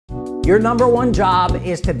Your number one job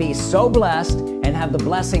is to be so blessed and have the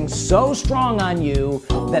blessing so strong on you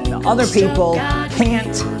that the other people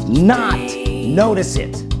can't not notice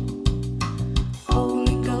it.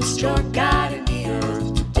 Holy Ghost, your God in the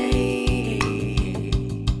earth today.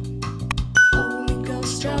 Holy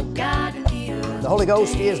Ghost, your God in the earth. The Holy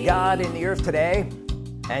Ghost is God in the earth today,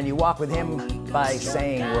 and you walk with him by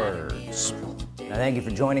saying words. Now, thank you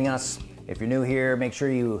for joining us. If you're new here, make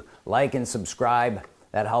sure you like and subscribe.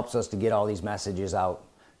 That helps us to get all these messages out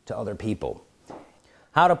to other people.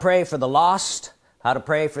 How to pray for the lost, how to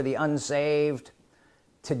pray for the unsaved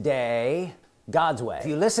today, God's way. If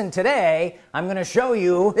you listen today, I'm going to show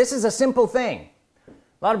you, this is a simple thing. A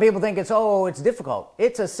lot of people think it's difficult.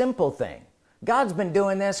 It's a simple thing. God's been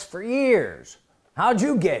doing this for years. How'd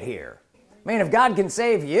you get here? I mean, if God can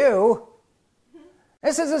save you,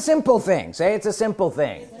 this is a simple thing. Say it's a simple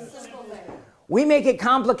thing. We make it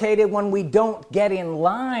complicated when we don't get in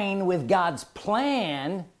line with God's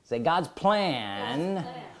plan. Say God's plan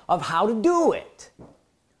of how to do it.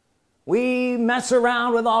 We mess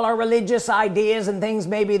around with all our religious ideas and things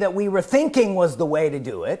maybe that we were thinking was the way to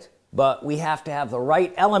do it, but we have to have the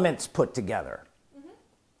right elements put together.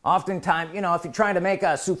 Oftentimes, if you're trying to make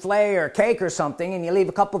a souffle or a cake or something and you leave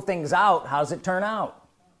a couple things out, how does it turn out?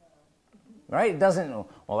 Right? It doesn't,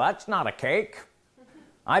 well, that's not a cake.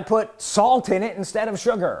 I put salt in it instead of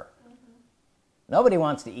sugar. Nobody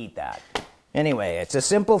wants to eat that. Anyway, it's a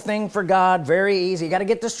simple thing for God, very easy. You got to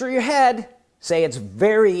get this through your head. Say it's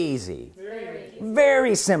very easy.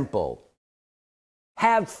 Very simple.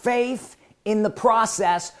 Have faith in the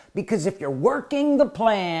process, because if you're working the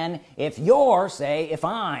plan, if you're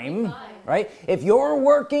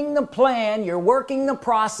working the plan, you're working the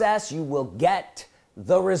process, you will get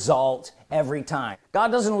the result every time. God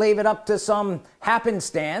doesn't leave it up to some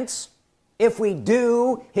happenstance. If we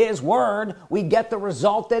do his word, we get the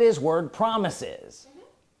result that his word promises.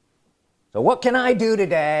 So what can I do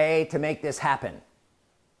today to make this happen?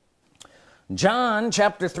 John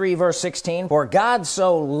chapter 3 verse 16, for God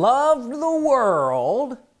so loved the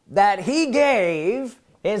world that he gave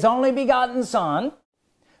his only begotten Son,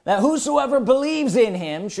 that whosoever believes in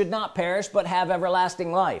him should not perish but have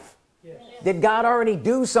everlasting life. Yes. Did God already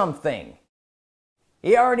do something?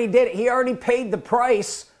 He already did it. He already paid the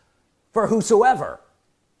price for whosoever.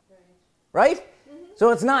 Right? So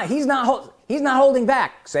it's not, he's not holding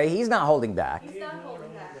back. Say he's not holding back. He's not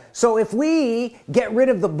holding back. So if we get rid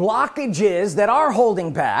of the blockages that are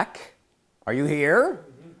holding back, are you here?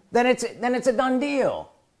 Then it's a done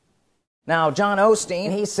deal. Now, John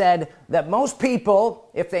Osteen, he said that most people,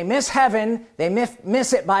 if they miss heaven, they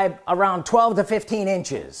miss it by around 12 to 15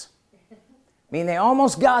 inches. I mean, they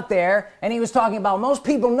almost got there, and he was talking about most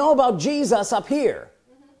people know about Jesus up here.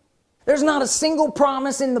 There's not a single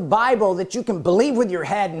promise in the Bible that you can believe with your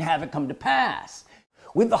head and have it come to pass.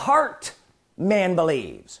 With the heart, man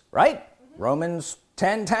believes, right? Romans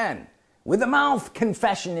 10:10. With the mouth,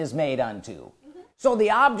 confession is made unto. So the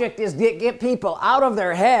object is to get people out of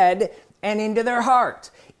their head and into their heart.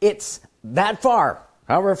 It's that far,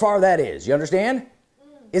 however far that is. You understand?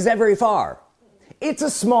 Is that very far? It's a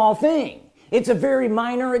small thing. It's a very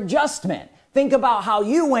minor adjustment. Think about how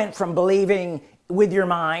you went from believing with your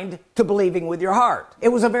mind to believing with your heart. It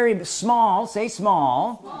was a very small, say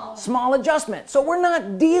small adjustment. So we're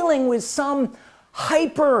not dealing with some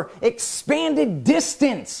hyper expanded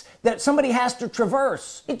distance that somebody has to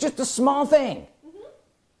traverse. It's just a small thing.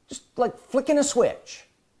 Just like flicking a switch.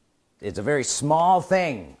 It's a very small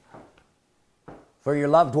thing for your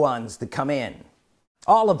loved ones to come in.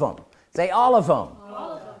 All of them. Say all of them.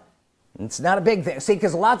 All of them. It's not a big thing. See,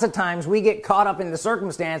 because lots of times we get caught up in the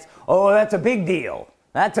circumstance. Oh, that's a big deal.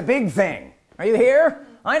 That's a big thing. Are you here?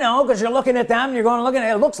 I know, because you're looking at them and you're going to look at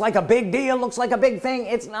it. It looks like a big deal. Looks like a big thing.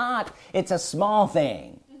 It's not. It's a small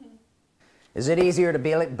thing. Is it easier to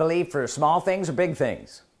believe for small things or big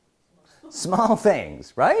things? Small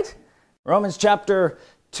things, right? Romans chapter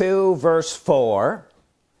 2 verse 4.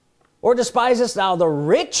 Or despisest thou the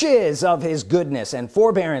riches of his goodness and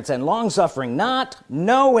forbearance and longsuffering, not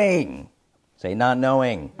knowing. Say not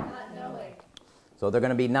knowing. Not knowing. So they're going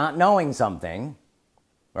to be not knowing something,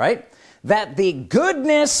 right? That the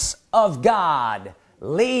goodness of God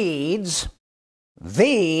leads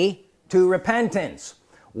thee to repentance.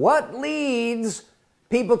 What leads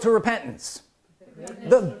people to repentance?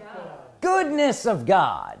 The goodness of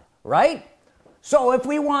God, right? So if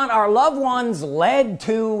we want our loved ones led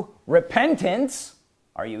to repentance,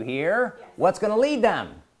 are you here? Yes. What's going to lead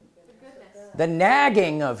them? The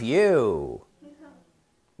nagging of you,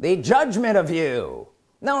 the judgment of you.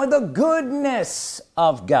 No, the goodness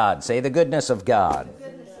of God. Say the goodness of God. The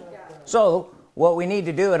goodness of God. So what we need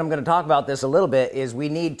to do, and I'm going to talk about this a little bit, is we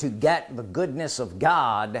need to get the goodness of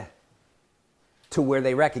God to where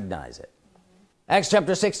they recognize it. Acts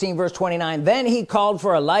chapter 16 verse 29, then he called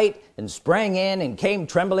for a light and sprang in and came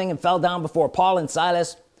trembling and fell down before Paul and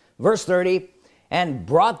Silas. Verse 30, and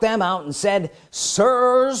brought them out and said,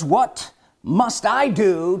 sirs, what must I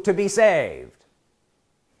do to be saved?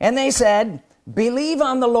 And they said, believe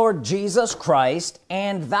on the Lord Jesus Christ,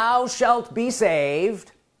 and thou shalt be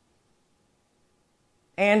saved,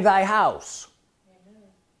 and thy house. Amen.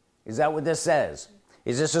 Is that what this says?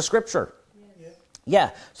 Is this a scripture? Yes.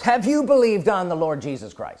 Yeah. Have you believed on the Lord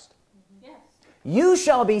Jesus Christ? Yes. You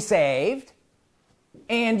shall be saved,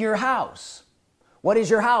 and your house. What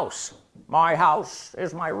is your house? My house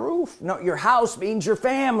is my roof. No, your house means your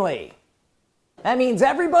family. That means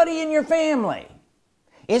everybody in your family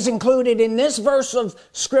is included in this verse of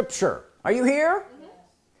scripture. Are you here? Yes.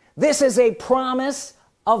 This is a promise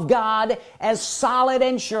of God as solid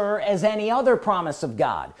and sure as any other promise of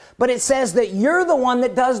God. But it says that you're the one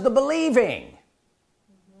that does the believing.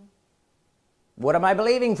 What am I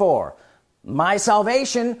believing for? My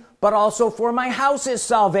salvation, but also for my house's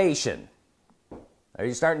salvation. Are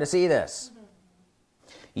you starting to see this?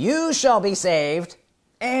 You shall be saved,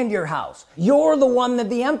 and your house. You're the one that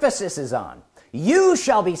the emphasis is on. You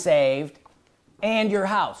shall be saved, and your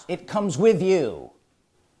house. It comes with you.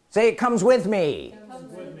 Say, it comes with me. It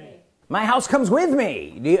comes with me. My house comes with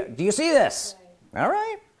me. Do you see this? Right. All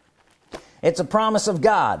right. It's a promise of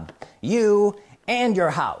God. You and your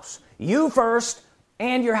house. You first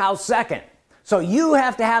and your house second. So you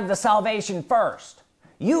have to have the salvation first.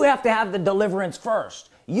 You have to have the deliverance first.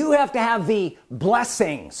 You have to have the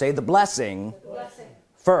blessing. Say the blessing. The blessing.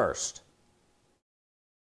 First.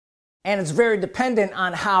 And it's very dependent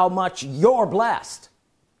on how much you're blessed.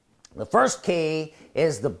 The first key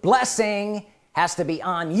is the blessing has to be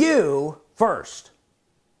on you first.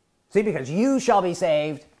 See, because you shall be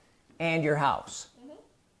saved and your house.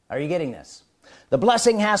 Are you getting this? The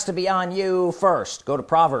blessing has to be on you first. Go to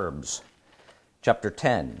Proverbs chapter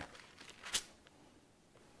 10.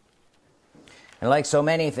 And like so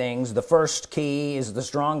many things, the first key is the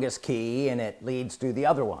strongest key, and it leads to the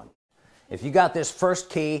other one. If you got this first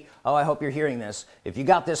key, oh, I hope you're hearing this. If you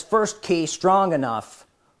got this first key strong enough,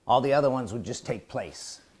 all the other ones would just take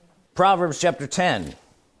place. Proverbs chapter 10.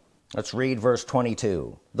 Let's read verse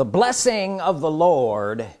 22. The blessing of the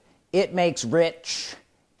Lord, it makes rich,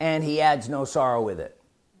 and he adds no sorrow with it.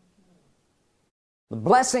 The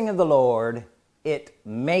blessing of the Lord, it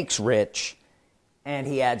makes rich, and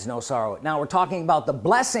he adds no sorrow. Now we're talking about the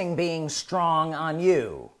blessing being strong on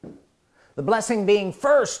you. The blessing being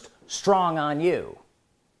first strong on you.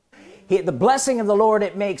 The blessing of the Lord,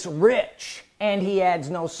 it makes rich, and he adds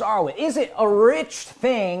no sorrow. Is it a rich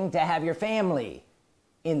thing to have your family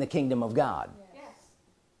in the kingdom of God? Yes.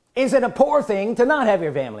 Is it a poor thing to not have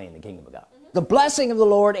your family in the kingdom of God? The blessing of the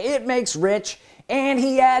Lord, it makes rich, and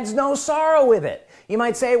he adds no sorrow with it. You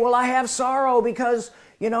might say, well, I have sorrow because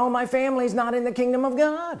my family's not in the kingdom of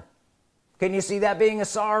God. Can you see that being a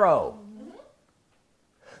sorrow?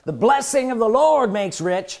 The blessing of the Lord makes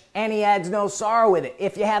rich, and he adds no sorrow with it.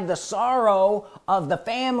 If you have the sorrow of the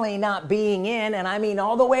family not being in, and I mean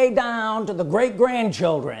all the way down to the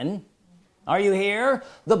great-grandchildren, are you here?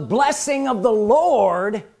 The blessing of the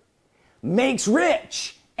Lord makes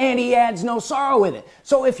rich, and he adds no sorrow with it.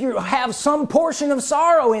 So if you have some portion of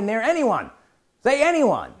sorrow in there, anyone, say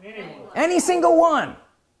anyone. Any single one,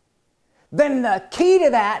 then the key to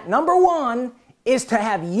that, number one, is to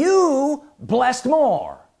have you blessed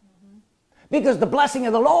more. Because the blessing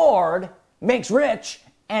of the Lord makes rich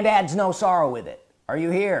and adds no sorrow with it. Are you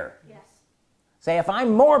here? Yes. Say, if I'm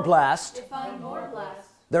more blessed,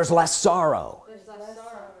 there's less sorrow.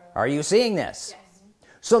 Are you seeing this? Yes.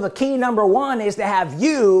 So the key number one is to have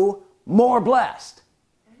you more blessed.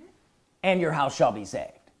 And your house shall be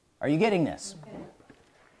saved. Are you getting this? Okay.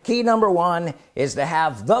 Key number one is to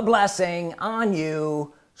have the blessing on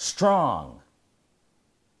you strong.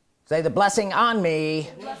 Say, the blessing on me,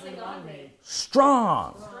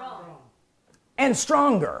 strong. And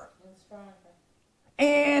stronger.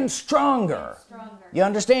 And stronger. You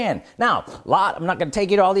understand? Now, Lot, I'm not going to take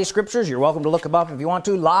you to all these scriptures. You're welcome to look them up if you want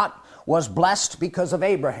to. Lot was blessed because of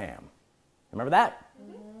Abraham. Remember that?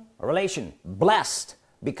 A relation. Blessed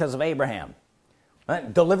because of Abraham.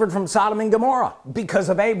 Delivered from Sodom and Gomorrah because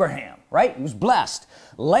of Abraham. Right? He was blessed.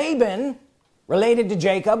 Laban, related to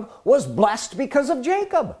Jacob, was blessed because of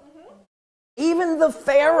Jacob. Even the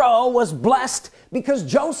Pharaoh was blessed because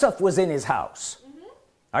Joseph was in his house.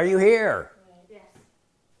 Are you here? Yes.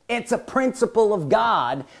 It's a principle of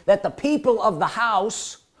God that the people of the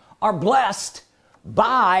house are blessed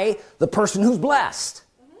by the person who's blessed.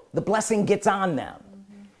 The blessing gets on them.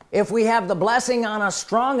 If we have the blessing on us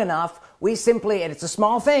strong enough, we simply, and it's a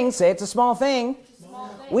small thing, say it's a small thing. It's a small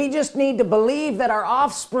thing. We just need to believe that our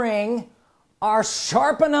offspring are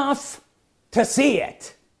sharp enough to see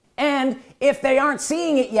it. And if they aren't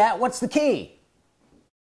seeing it yet, what's the key?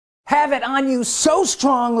 Have it on you so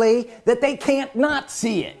strongly that they can't not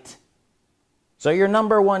see it. So your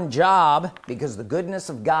number one job, because the goodness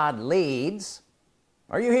of God leads,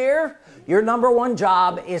 are you here? Your number one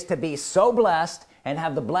job is to be so blessed and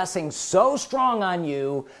have the blessing so strong on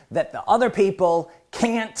you that the other people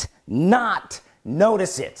can't not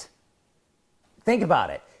notice it. Think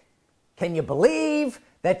about it. Can you believe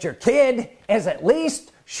that your kid is at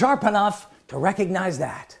least sharp enough to recognize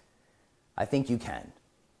that? I think you can.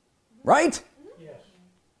 Right? Yes.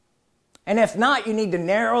 And if not, you need to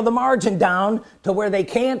narrow the margin down to where they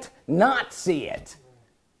can't not see it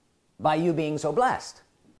by you being so blessed.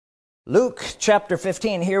 Luke chapter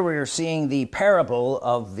 15, here we are seeing the parable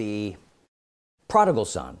of the prodigal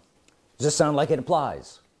son. Does this sound like it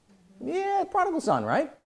applies? Yeah, prodigal son,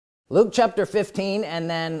 right? Luke chapter 15, and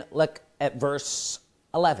then look at verse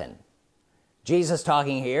 11. Jesus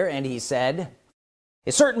talking here, and he said,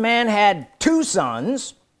 a certain man had 2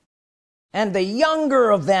 sons, and the younger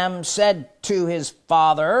of them said to his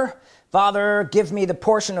father, Father, give me the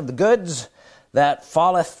portion of the goods that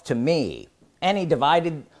falleth to me. And he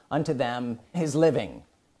divided unto them his living.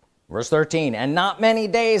 Verse 13, and not many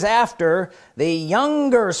days after, the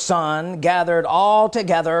younger son gathered all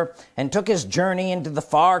together and took his journey into the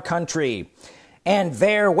far country, and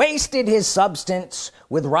there wasted his substance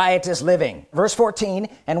with riotous living. Verse 14,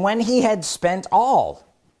 and when he had spent all.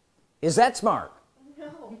 Is that smart?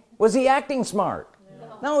 No. Was he acting smart?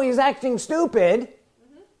 No, he's acting stupid.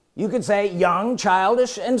 You could say young,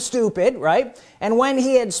 childish, and stupid, right? And when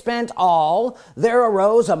he had spent all, there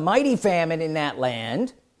arose a mighty famine in that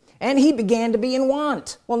land, and he began to be in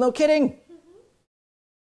want. Well, no kidding.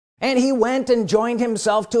 And he went and joined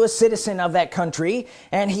himself to a citizen of that country,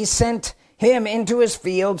 and he sent him into his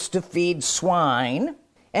fields to feed swine,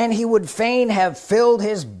 and he would fain have filled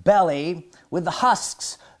his belly with the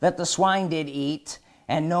husks that the swine did eat,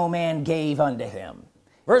 and no man gave unto him.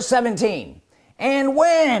 Verse 17, and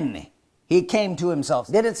when he came to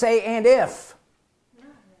himself. Did it say and if?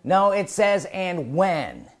 No, it says and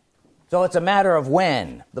when. So it's a matter of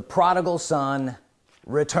when the prodigal son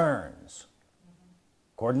returns.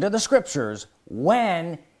 According to the scriptures,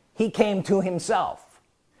 when he came to himself.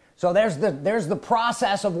 So there's the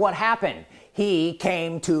process of what happened. He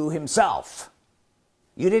came to himself.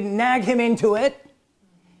 You didn't nag him into it.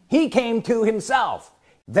 He came to himself.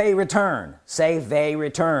 They return. Say they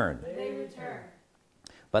return. They return.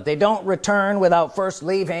 But they don't return without first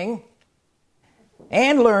leaving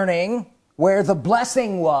and learning where the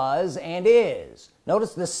blessing was and is.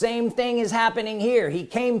 Notice the same thing is happening here. He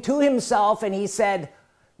came to himself and he said,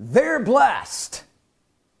 they're blessed.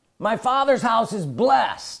 My Father's house is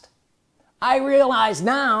blessed. I realize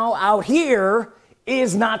now out here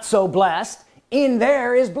is not so blessed. In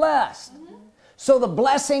there is blessed. So the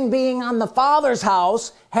blessing being on the Father's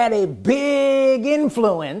house had a big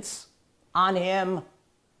influence on him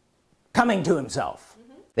coming to himself.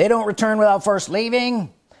 They don't return without first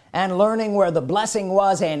leaving and learning where the blessing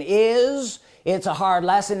was and is. It's a hard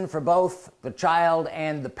lesson for both the child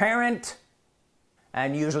and the parent,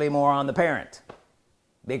 and usually more on the parent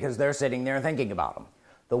because they're sitting there thinking about them.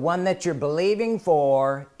 The one that you're believing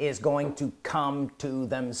for is going to come to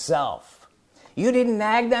themselves. You didn't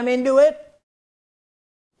nag them into it.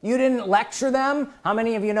 You didn't lecture them. How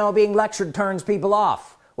many of you know being lectured turns people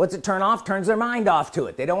off? What's it turn off? Turns their mind off to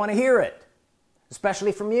it. They don't want to hear it,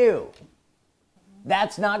 especially from you.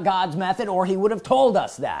 That's not God's method, or he would have told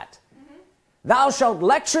us that. Thou shalt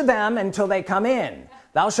lecture them until they come in.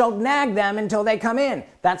 Thou shalt nag them until they come in.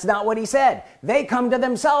 That's not what he said. They come to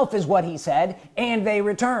themselves is what he said, and they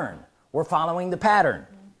return. We're following the pattern.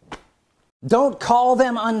 Don't call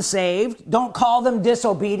them unsaved. Don't call them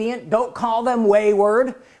disobedient. Don't call them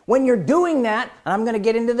wayward. When you're doing that, and I'm going to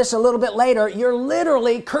get into this a little bit later, you're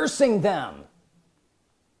literally cursing them.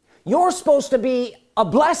 You're supposed to be a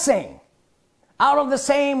blessing. Out of the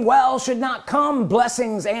same well should not come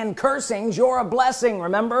blessings and cursings. You're a blessing.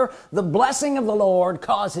 Remember, the blessing of the Lord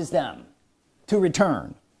causes them to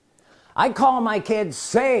return. I call my kids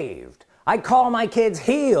saved. I call my kids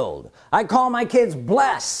healed. I call my kids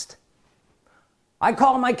blessed. I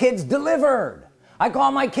call my kids delivered. I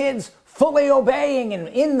call my kids fully obeying and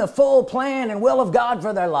in the full plan and will of God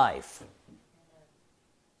for their life.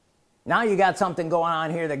 Now you got something going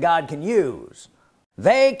on here that God can use.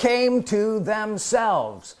 They came to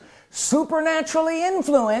themselves. supernaturally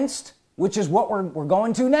influenced, which is what we're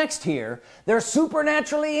going to next here. They're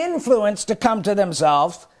supernaturally influenced to come to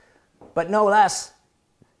themselves, but no less,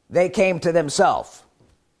 they came to themselves.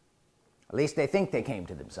 At least they think they came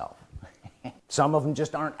to themselves. Some of them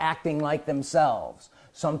just aren't acting like themselves.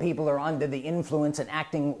 Some people are under the influence and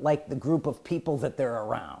acting like the group of people that they're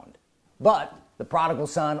around. But the prodigal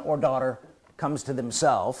son or daughter comes to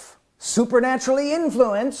themselves, supernaturally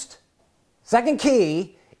influenced. Second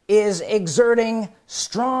key is exerting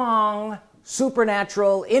strong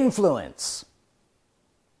supernatural influence.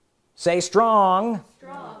 Say strong.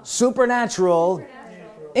 Supernatural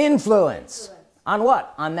influence. On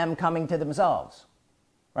what? On them coming to themselves.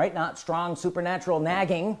 Right? Not strong supernatural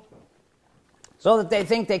nagging so that they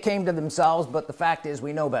think they came to themselves, but the fact is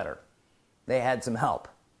we know better. They had some help.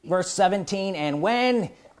 Verse 17, and when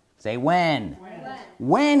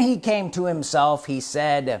he came to himself, he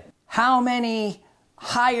said, how many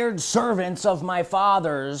hired servants of my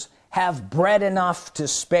father's have bread enough to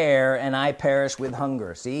spare, and I perish with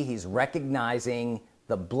hunger? See, he's recognizing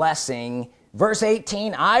the blessing. Verse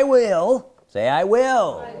 18, I will. Say, I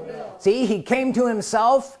will. See, he came to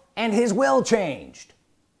himself and his will changed.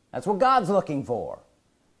 That's what God's looking for.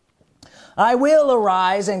 I will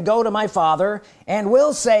arise and go to my father, and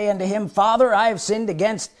will say unto him, Father, I have sinned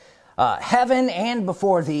against heaven and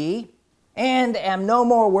before thee, and am no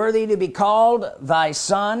more worthy to be called thy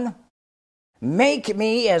son. Make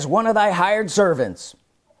me as one of thy hired servants.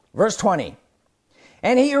 Verse 20,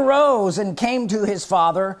 and he arose and came to his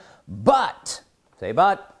father, but, say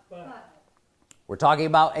but. We're talking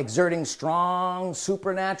about exerting strong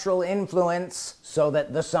supernatural influence so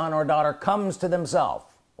that the son or daughter comes to themselves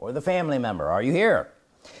or the family member. Are you here?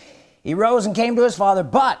 He rose and came to his father,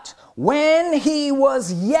 but when he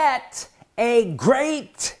was yet a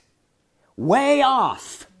great way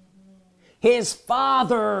off, his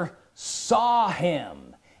father saw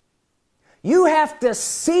him. You have to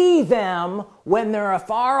see them when they're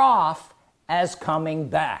afar off as coming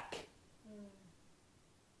back.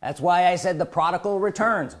 That's why I said the prodigal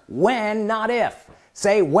returns. When, not if.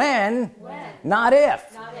 Say when. Not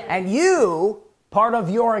if. And you, part of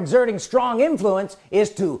your exerting strong influence is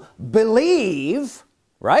to believe,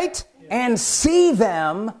 right? And see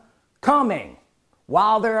them coming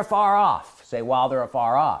while they're afar off. Say while they're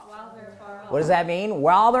afar off. What does that mean?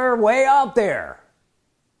 While they're way out there.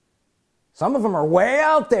 Some of them are way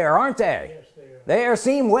out there, aren't they? Yes, they are. They are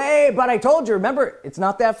seen way, but I told you, remember, it's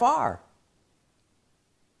not that far.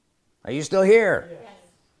 Are you still here?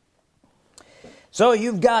 Yes. So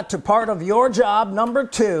you've got to, part of your job, number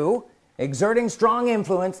 2, exerting strong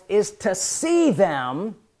influence, is to see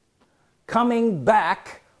them coming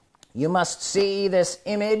back. You must see this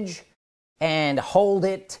image and hold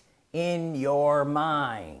it in your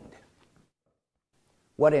mind.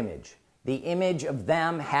 What image? The image of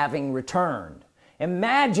them having returned.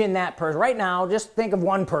 Imagine that person. Right now, just think of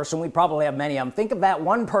one person. We probably have many of them. Think of that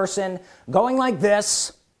one person going like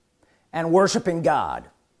this and worshiping God.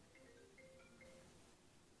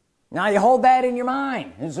 Now you hold that in your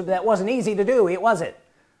mind. That wasn't easy to do, was it?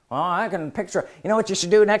 Well, I can picture. You know what you should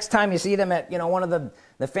do next time you see them at one of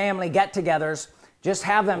the family get-togethers? Just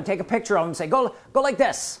have them take a picture of them and say, go like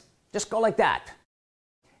this. Just go like that.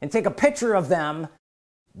 And take a picture of them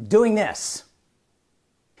doing this.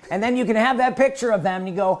 And then you can have that picture of them and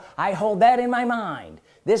you go, I hold that in my mind.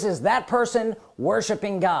 This is that person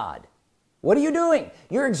worshiping God. What are you doing?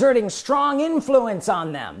 You're exerting strong influence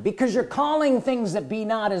on them because you're calling things that be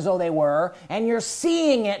not as though they were, and you're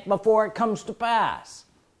seeing it before it comes to pass.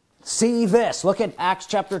 See this. Look at Acts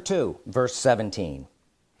chapter 2, verse 17.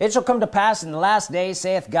 It shall come to pass in the last days,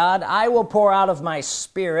 saith God, I will pour out of my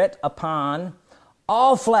spirit upon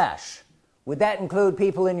all flesh. Would that include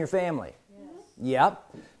people in your family? Yes.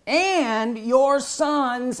 Yep. And your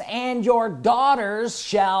sons and your daughters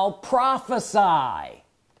shall prophesy.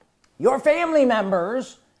 Your family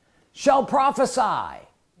members shall prophesy.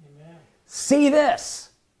 Amen. See this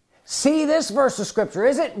verse of scripture.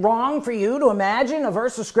 Is it wrong for you to imagine a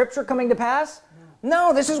verse of scripture coming to pass?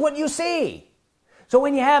 No, this is what you see. So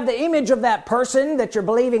when you have the image of that person that you're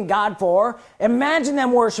believing God for, imagine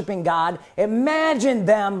them worshiping God, imagine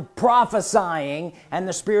them prophesying and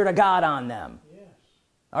the Spirit of God on them. Yes.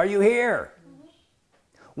 Are you here?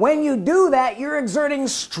 Mm-hmm. When you do that, you're exerting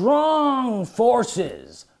strong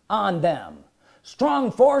forces on them,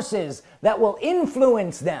 strong forces that will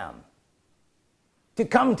influence them to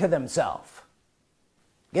come to themselves.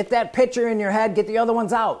 Get that picture in your head, get the other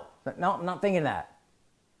ones out. No, I'm not thinking that.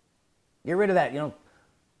 Get rid of that.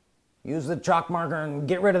 Use the chalk marker and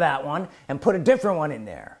get rid of that one and put a different one in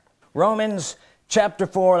there. Romans chapter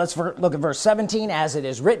 4, let's look at verse 17. As it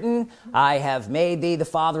is written, I have made thee the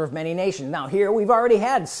father of many nations. Now here we've already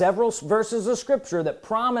had several verses of scripture that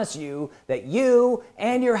promise you that you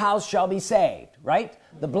and your house shall be saved, right?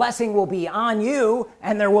 The blessing will be on you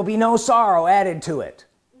and there will be no sorrow added to it.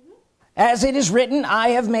 As it is written, I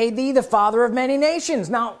have made thee the father of many nations.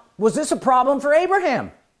 Now, was this a problem for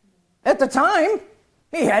Abraham? At the time,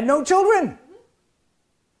 he had no children.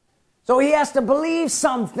 So he has to believe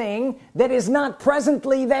something that is not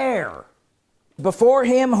presently there. Before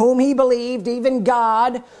him whom he believed, even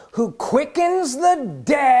God, who quickens the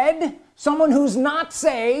dead, someone who's not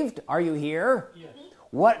saved. Are you here? Yes.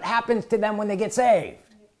 What happens to them when they get saved?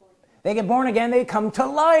 They get born again, they come to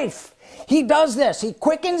life. He does this. He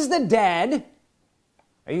quickens the dead.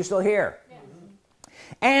 Are you still here? Yes.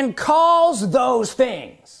 And calls those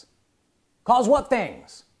things. Calls what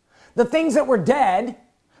things? The things that were dead,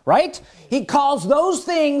 right? He calls those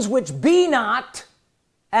things which be not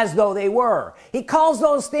as though they were. He calls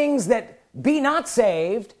those things that be not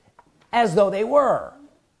saved as though they were.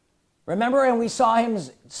 Remember, and we saw him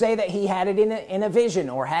say that he had it in a vision,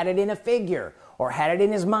 or had it in a figure, or had it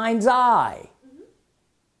in his mind's eye.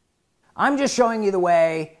 I'm just showing you the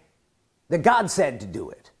way that God said to do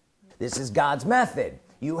it. This is God's method.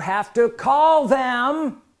 You have to call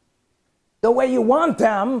them the way you want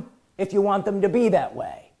them if you want them to be that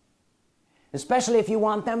way, especially if you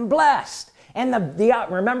want them blessed. And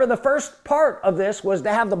remember, the first part of this was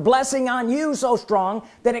to have the blessing on you so strong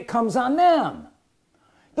that it comes on them.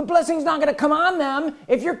 The blessing's not going to come on them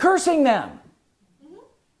if you're cursing them.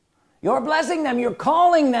 You're blessing them. You're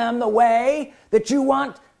calling them the way that you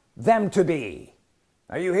want them to be.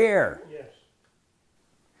 Are you here? Yes.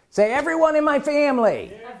 Say, everyone in my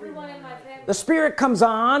family. Everyone in my family. The Spirit comes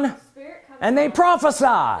on, and they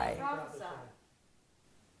prophesy.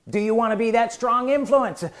 Do you want to be that strong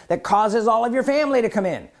influence that causes all of your family to come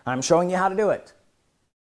in? I'm showing you how to do it.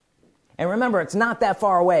 And remember, it's not that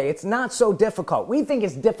far away. It's not so difficult. We think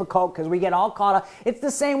it's difficult because we get all caught up. It's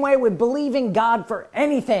the same way with believing God for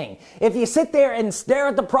anything. If you sit there and stare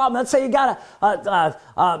at the problem, let's say you got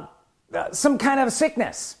some kind of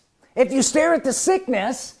sickness. If you stare at the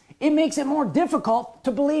sickness, it makes it more difficult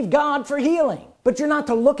to believe God for healing. But you're not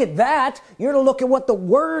to look at that. You're to look at what the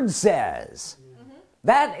Word says.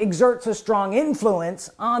 That exerts a strong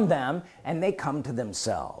influence on them, and they come to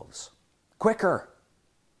themselves quicker.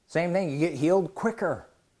 Same thing, you get healed quicker.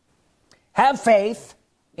 Have faith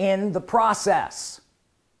in the process.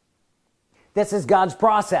 This is God's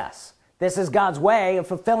process. This is God's way of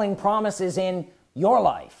fulfilling promises in your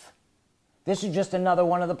life. This is just another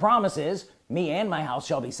one of the promises. Me and my house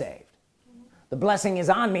shall be saved. The blessing is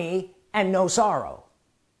on me and no sorrow.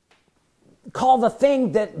 Call the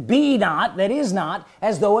thing that be not, that is not,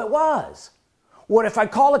 as though it was. What if I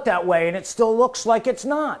call it that way and it still looks like it's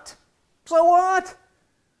not? So what?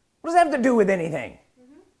 What does that have to do with anything?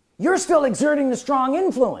 You're still exerting the strong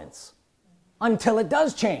influence until it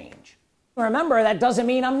does change. Remember, that doesn't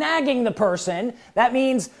mean I'm nagging the person. That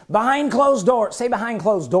means behind closed doors. Say behind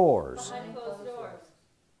closed doors. Behind closed doors.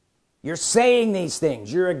 You're saying these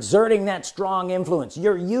things. You're exerting that strong influence.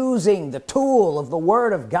 You're using the tool of the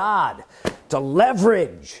Word of God to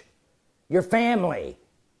leverage your family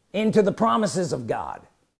into the promises of God.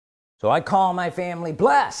 So I call my family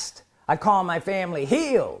blessed. I call my family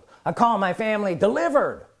healed. I call my family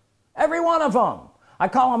delivered. Every one of them. I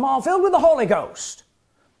call them all filled with the Holy Ghost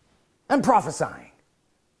and prophesying.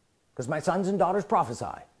 Because my sons and daughters prophesy.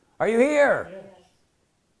 Are you here? Yes.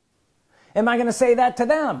 Am I going to say that to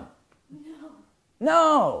them?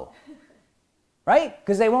 No. Right?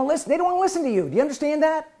 Because they won't listen. They don't want to listen to you. Do you understand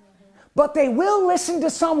that? But they will listen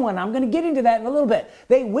to someone. I'm going to get into that in a little bit.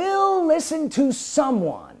 They will listen to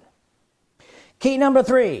someone. Key number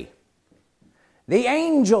 3. The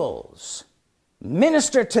angels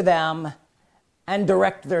minister to them and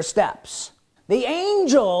direct their steps. The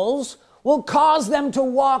angels will cause them to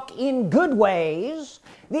walk in good ways.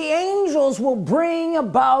 The angels will bring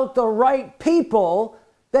about the right people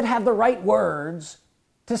that have the right words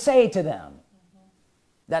to say to them.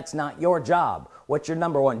 That's not your job. What's your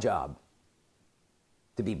number one job?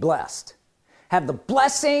 To be blessed. Have the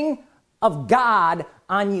blessing of God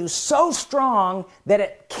on you so strong that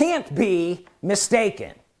it can't be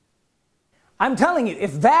mistaken. I'm telling you,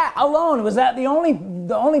 if that alone was that the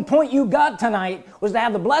only point you got tonight was to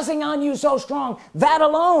have the blessing on you so strong, that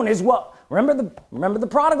alone is what. Remember the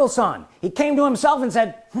prodigal son. He came to himself and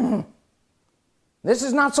said, this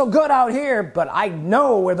is not so good out here, but I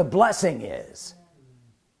know where the blessing is.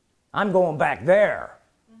 I'm going back there.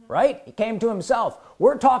 Right? He came to himself.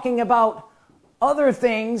 We're talking about other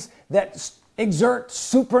things that exert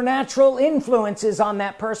supernatural influences on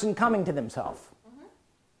that person coming to themselves.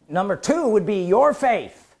 Number 2 would be your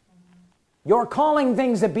faith. You're calling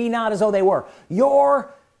things that be not as though they were.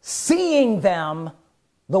 You're seeing them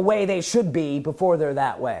the way they should be before they're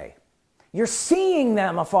that way. You're seeing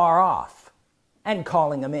them afar off and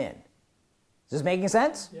calling them in. Is this making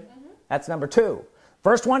sense? Yep. That's number 2.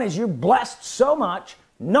 First one is you're blessed so much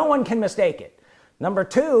no one can mistake it. Number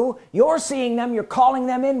 2, you're seeing them, you're calling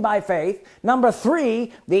them in by faith. Number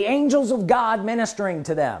 3, the angels of God ministering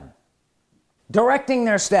to them, directing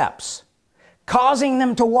their steps, causing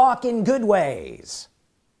them to walk in good ways.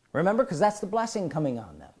 Remember, because that's the blessing coming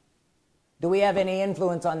on them. Do we have any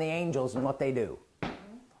influence on the angels and what they do?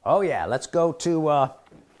 Oh yeah, let's go to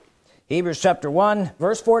Hebrews chapter 1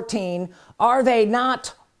 verse 14. Are they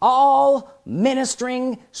not all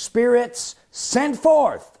ministering spirits sent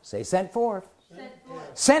forth? Say sent forth.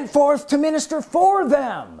 Sent forth to minister for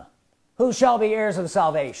them who shall be heirs of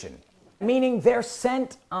salvation. Meaning they're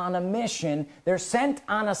sent on a mission. They're sent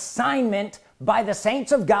on assignment by the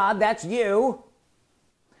saints of God. That's you.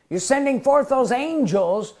 You're sending forth those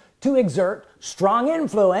angels to exert strong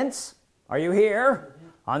influence. Are you here?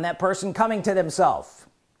 On that person coming to themselves.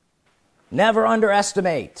 Never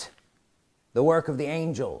underestimate the work of the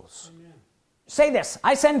angels. Amen. Say this: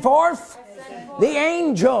 I send forth, the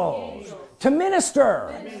angels to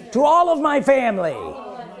minister to all of my family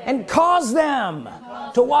and cause them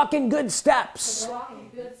to walk in good steps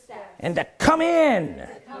and to come in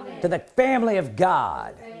to the family of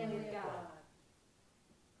God.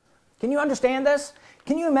 Can you understand this?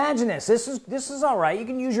 Can you imagine this? This is all right. You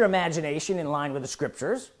can use your imagination in line with the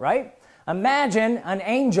scriptures, right? Imagine an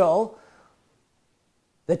angel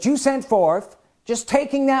that you sent forth just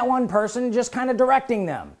taking that one person, just kind of directing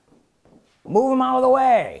them. Move them out of the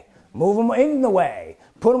way. Move them in the way.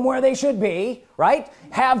 Put them where they should be, right?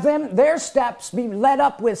 Have them, their steps be led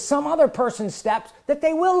up with some other person's steps that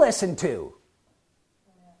they will listen to.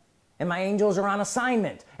 And my angels are on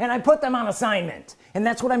assignment. And I put them on assignment. And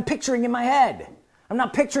that's what I'm picturing in my head. I'm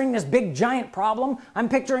not picturing this big giant problem. I'm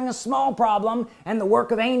picturing a small problem and the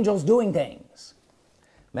work of angels doing things.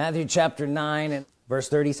 Matthew chapter 9 and verse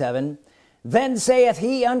 37. Then saith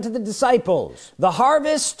he unto the disciples, the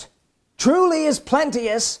harvest truly is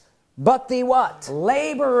plenteous, but the what?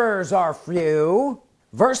 Laborers are few.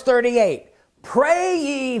 Verse 38. Pray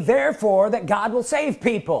ye therefore that God will save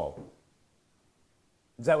people.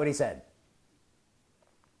 Is that what he said?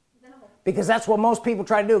 No. Because that's what most people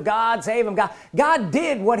try to do. God save them. God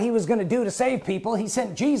did what he was going to do to save people. He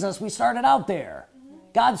sent Jesus. We started out there.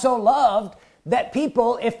 God so loved that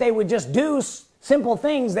people, if they would just do simple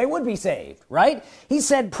things, they would be saved, right? He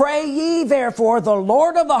said, pray ye therefore the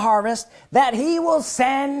Lord of the harvest that he will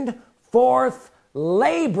send forth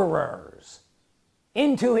laborers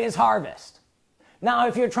into his harvest. Now,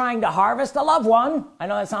 if you're trying to harvest a loved one, I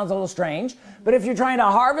know that sounds a little strange, but if you're trying to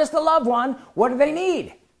harvest a loved one, what do they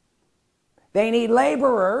need? They need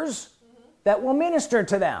laborers that will minister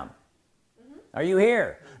to them. Are you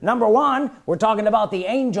here? Number 1, we're talking about the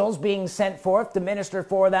angels being sent forth to minister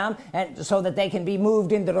for them and so that they can be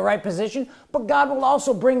moved into the right position. But God will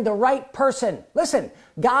also bring the right person. Listen,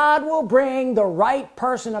 God will bring the right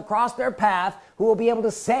person across their path who will be able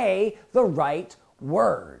to say the right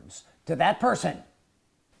words to that person.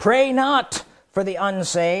 Pray not for the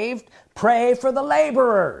unsaved. Pray for the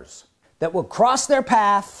laborers that will cross their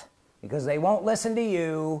path, because they won't listen to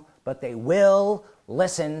you, but they will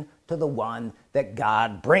listen to the one that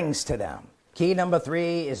God brings to them. Key number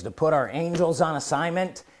 3 is to put our angels on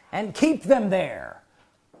assignment and keep them there.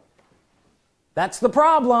 That's the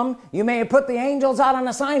problem. You may have put the angels out on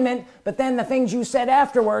assignment, but then the things you said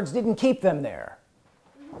afterwards didn't keep them there.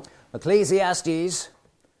 Ecclesiastes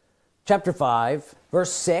chapter 5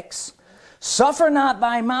 verse 6. Suffer not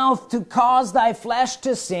thy mouth to cause thy flesh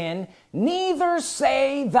to sin, neither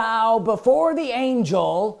say thou before the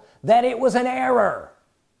angel that it was an error.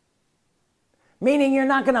 Meaning you're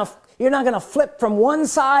not gonna flip from one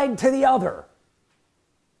side to the other.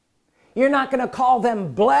 You're not gonna call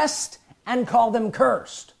them blessed and call them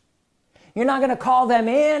cursed. You're not gonna call them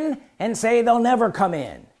in and say they'll never come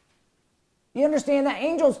in. You understand that?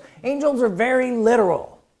 Angels are very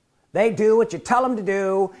literal. They do what you tell them to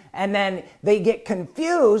do, and then they get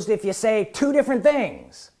confused if you say 2 different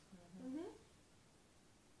things.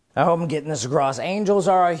 I hope I'm getting this across. Angels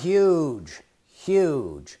are a huge,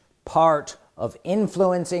 huge part of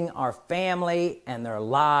influencing our family and their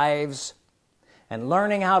lives, and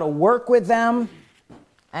learning how to work with them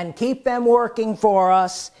and keep them working for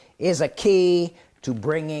us is a key to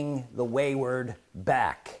bringing the wayward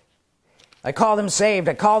back. I call them saved,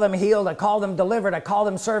 I call them healed, I call them delivered, I call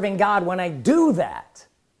them serving God. When I do that,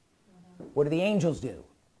 what do the angels do?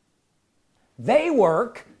 They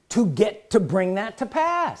work to bring that to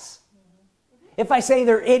pass. If I say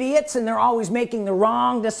they're idiots and they're always making the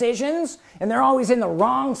wrong decisions and they're always in the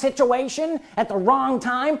wrong situation at the wrong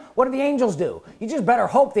time, what do the angels do? You just better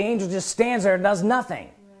hope the angel just stands there and does nothing.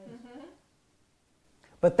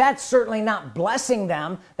 But that's certainly not blessing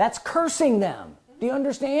them, that's cursing them. Do you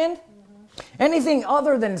understand? Anything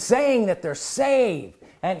other than saying that they're saved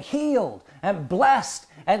and healed and blessed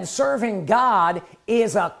and serving God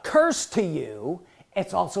is a curse to you.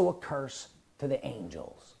 It's also a curse to the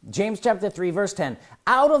angels. James chapter 3 verse 10,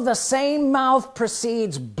 out of the same mouth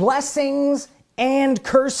proceeds blessings and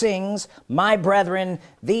cursings. My brethren,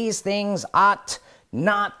 these things ought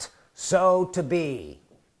not so to be.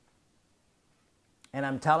 And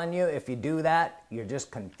I'm telling you, if you do that, you're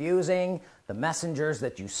just confusing the messengers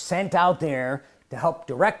that you sent out there to help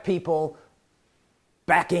direct people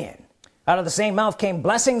back in. Out of the same mouth came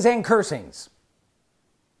blessings and cursings.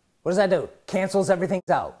 What does that do? Cancels everything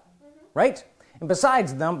out, right? And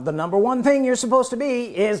besides them, the number one thing you're supposed to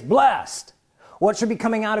be is blessed. What should be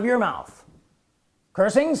coming out of your mouth?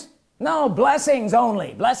 Cursings? No, blessings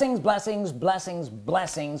only. Blessings, blessings, blessings,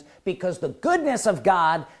 blessings, because the goodness of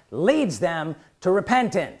God leads them to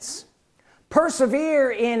repentance. Persevere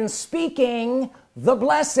in speaking the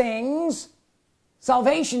blessings.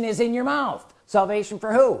 Salvation is in your mouth. Salvation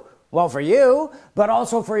for who? Well, for you, but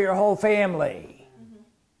also for your whole family.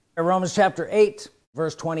 Romans chapter 8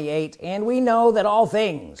 verse 28, and we know that all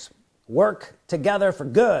things work together for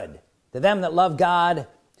good to them that love God,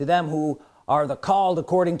 to them who are the called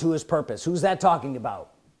according to his purpose. Who's that talking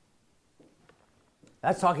about?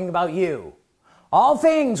 That's talking about you. All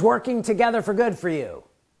things working together for good for you.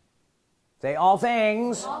 Say all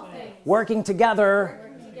things, working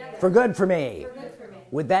together, for good for me.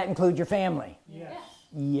 Would that include your family? Yes.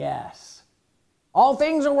 Yes. All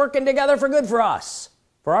things are working together for good for us,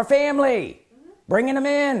 for our family, bringing them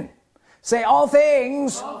in. Say all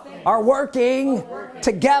things are working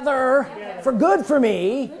together for good for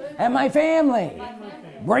me and my family,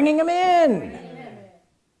 bringing them in.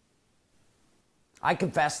 I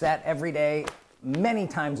confess that every day, many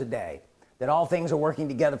times a day, that all things are working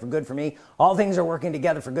together for good for me. All things are working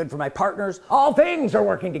together for good for my partners. All things are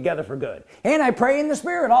working together for good. And I pray in the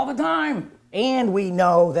Spirit all the time. And we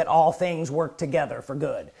know that all things work together for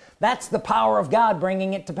good. That's the power of God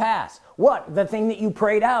bringing it to pass. What? The thing that you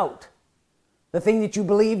prayed out. The thing that you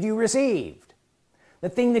believed you received. The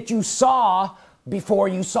thing that you saw before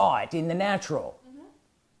you saw it in the natural.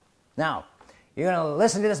 Now, you're going to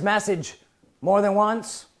listen to this message more than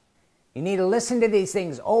once. You need to listen to these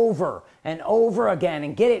things over and over again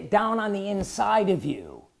and get it down on the inside of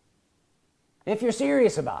you if you're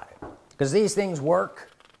serious about it, because these things work.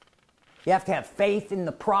 You have to have faith in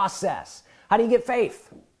the process. How do you get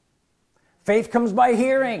faith? Faith comes by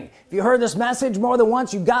hearing. If you heard this message more than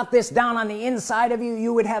once, you got this down on the inside of you,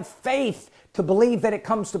 you would have faith to believe that it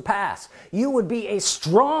comes to pass. You would be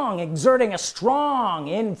exerting a strong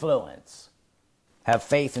influence. Have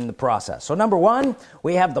faith in the process. So number one,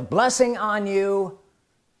 we have the blessing on you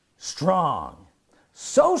strong.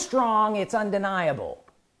 So strong, it's undeniable.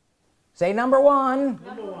 Say number one,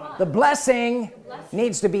 the blessing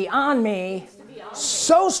needs to be on me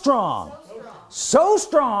so strong. So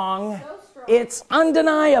strong, it's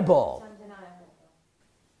undeniable.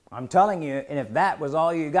 I'm telling you, and if that was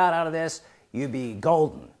all you got out of this, you'd be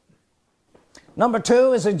golden. Number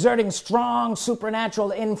two is exerting strong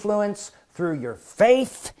supernatural influence through your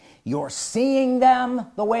faith. You're seeing them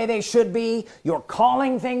the way they should be. You're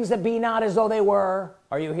calling things that be not as though they were.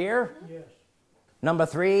 Are you here? Yes. Number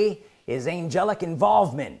three is angelic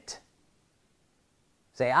involvement.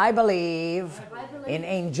 Say, I believe in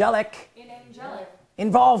angelic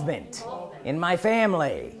involvement in my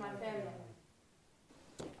family.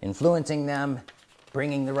 Influencing them,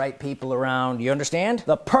 bringing the right people around. You understand?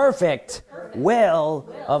 The perfect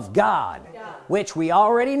will of God, which we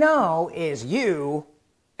already know is you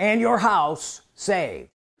and your house saved.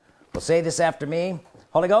 Well, say this after me.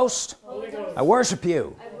 Holy Ghost, I worship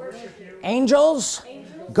you. Angels,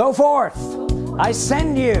 go forth. I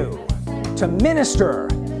send you to minister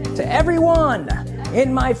to everyone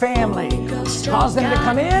in my family. Cause them to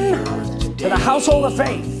come in to the household of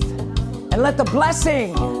faith and let the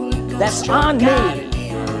blessing that's on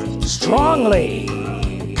me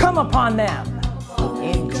strongly come upon them.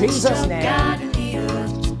 In Jesus' name,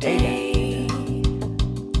 amen.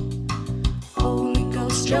 Holy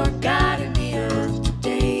Ghost, your God.